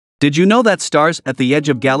Did you know that stars at the edge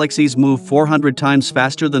of galaxies move 400 times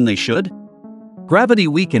faster than they should? Gravity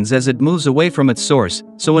weakens as it moves away from its source,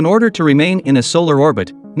 so in order to remain in a solar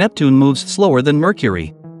orbit, Neptune moves slower than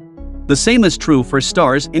Mercury. The same is true for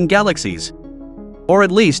stars in galaxies. Or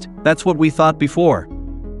at least, that's what we thought before.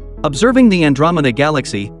 Observing the Andromeda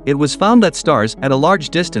galaxy, it was found that stars at a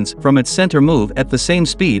large distance from its center move at the same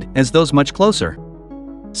speed as those much closer.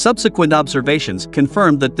 Subsequent observations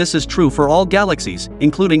confirmed that this is true for all galaxies,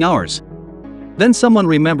 including ours. Then someone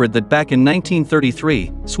remembered that back in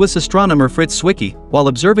 1933, Swiss astronomer Fritz Zwicky, while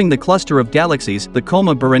observing the cluster of galaxies, the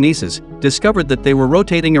Coma Berenices, discovered that they were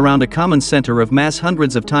rotating around a common center of mass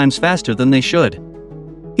hundreds of times faster than they should.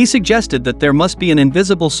 He suggested that there must be an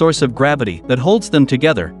invisible source of gravity that holds them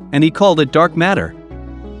together, and he called it dark matter.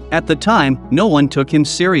 At the time, no one took him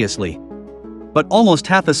seriously. But almost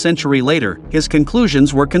half a century later, his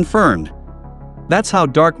conclusions were confirmed. That's how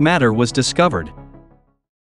dark matter was discovered.